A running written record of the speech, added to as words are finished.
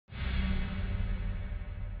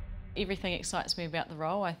Everything excites me about the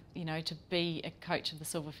role. To be a coach of the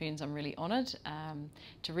Silver Ferns, I'm really honoured.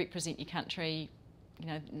 To represent your country,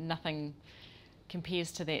 nothing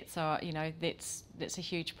compares to that. So, that's a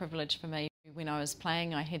huge privilege for me. When I was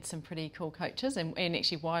playing, I had some pretty cool coaches, and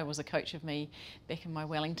actually Wai was a coach of me back in my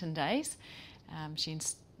Wellington days. She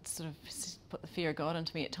sort of put the fear of God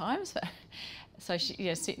into me at times. So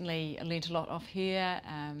she, certainly I learnt a lot off her.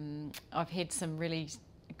 I've had some really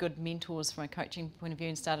good mentors from a coaching point of view,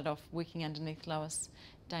 and started off working underneath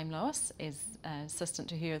Dame Lois, as assistant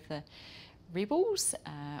to her of the Rebels.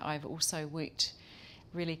 I've also worked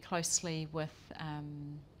really closely with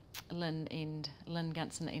Lynn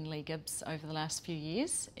Gunson and Lee Gibbs over the last few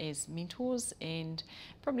years as mentors, and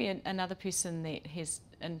probably another person that has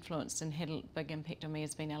influenced and had a big impact on me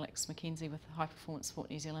has been Alex McKenzie with High Performance Sport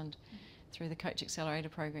New Zealand through the Coach Accelerator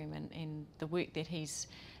program, and the work that he's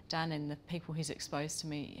done and the people he's exposed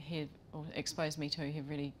me to have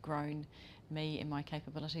really grown me and my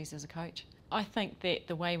capabilities as a coach. I think that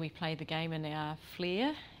the way we play the game and our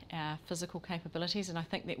flair, our physical capabilities, and I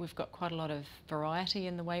think that we've got quite a lot of variety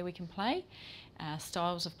in the way we can play,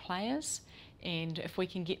 styles of players, and if we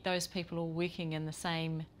can get those people all working in the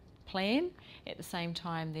same plan at the same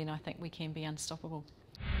time, then I think we can be unstoppable.